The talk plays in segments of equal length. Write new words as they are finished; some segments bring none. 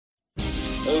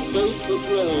a date which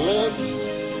will live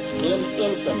in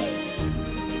infamy.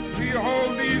 We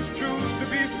hold these truths to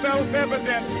be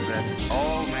self-evident. That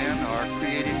all men are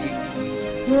created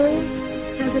equal. War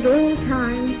has at all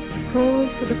times called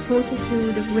for the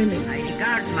fortitude of women. I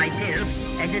regard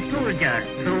myself as a soldier,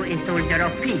 though a soldier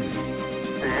of peace.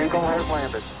 The Eagle has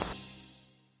landed.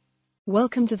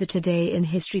 Welcome to the Today in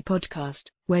History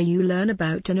podcast, where you learn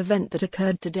about an event that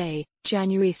occurred today,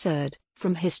 January 3rd,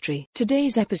 from history.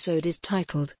 Today's episode is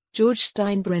titled, George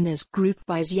Steinbrenner's Group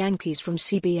Buys Yankees from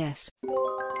CBS.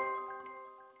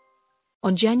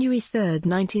 On January 3,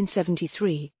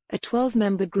 1973, a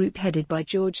 12-member group headed by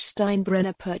George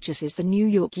Steinbrenner purchases the New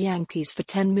York Yankees for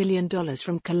 $10 million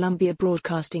from Columbia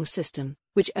Broadcasting System,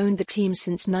 which owned the team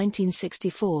since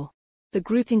 1964. The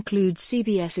group includes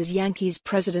CBS's Yankees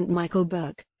president Michael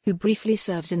Burke, who briefly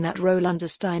serves in that role under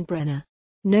Steinbrenner.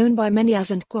 Known by many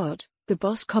as the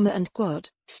boss,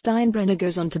 Steinbrenner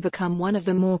goes on to become one of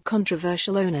the more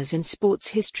controversial owners in sports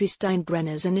history.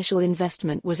 Steinbrenner's initial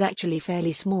investment was actually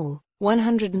fairly small,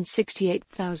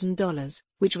 $168,000,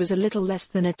 which was a little less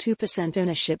than a 2%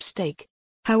 ownership stake.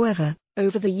 However,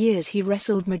 over the years he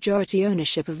wrestled majority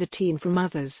ownership of the team from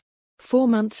others. 4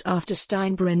 months after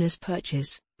Steinbrenner's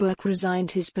purchase, Burke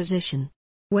resigned his position.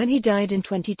 When he died in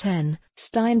 2010,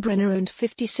 Steinbrenner owned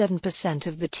 57%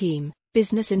 of the team.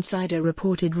 Business Insider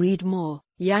reported read more.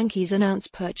 Yankees announce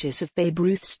purchase of Babe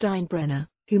Ruth. Steinbrenner,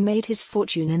 who made his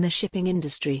fortune in the shipping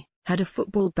industry, had a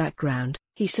football background.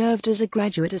 He served as a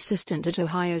graduate assistant at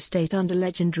Ohio State under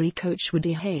legendary coach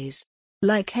Woody Hayes.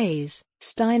 Like Hayes,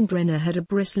 Steinbrenner had a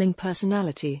bristling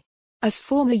personality. As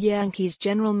former Yankees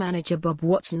general manager Bob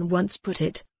Watson once put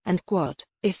it,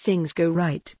 if things go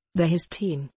right, they're his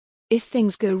team. If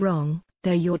things go wrong,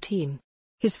 they're your team.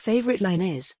 His favorite line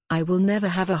is, I will never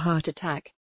have a heart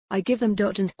attack. I give them ...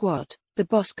 The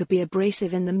boss could be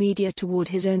abrasive in the media toward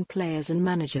his own players and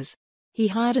managers. He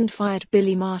hired and fired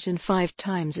Billy Martin 5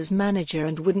 times as manager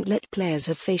and wouldn't let players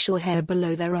have facial hair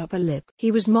below their upper lip. He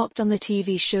was mocked on the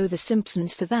TV show The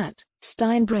Simpsons for that.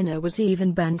 Steinbrenner was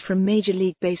even banned from Major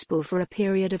League Baseball for a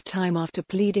period of time after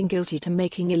pleading guilty to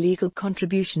making illegal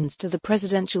contributions to the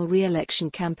presidential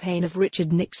re-election campaign of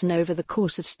Richard Nixon. Over the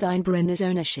course of Steinbrenner's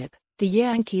ownership, the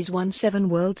Yankees won 7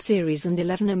 World Series and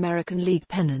 11 American League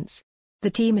pennants.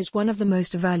 The team is one of the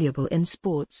most valuable in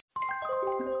sports.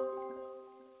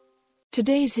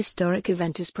 Today's historic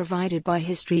event is provided by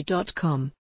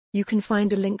History.com. You can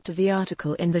find a link to the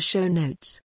article in the show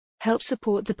notes. Help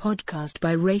support the podcast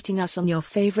by rating us on your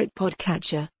favorite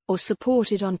podcatcher, or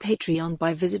support it on Patreon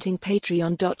by visiting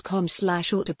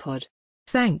patreon.com/autopod.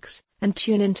 Thanks, and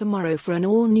tune in tomorrow for an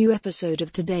all-new episode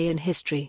of Today in History.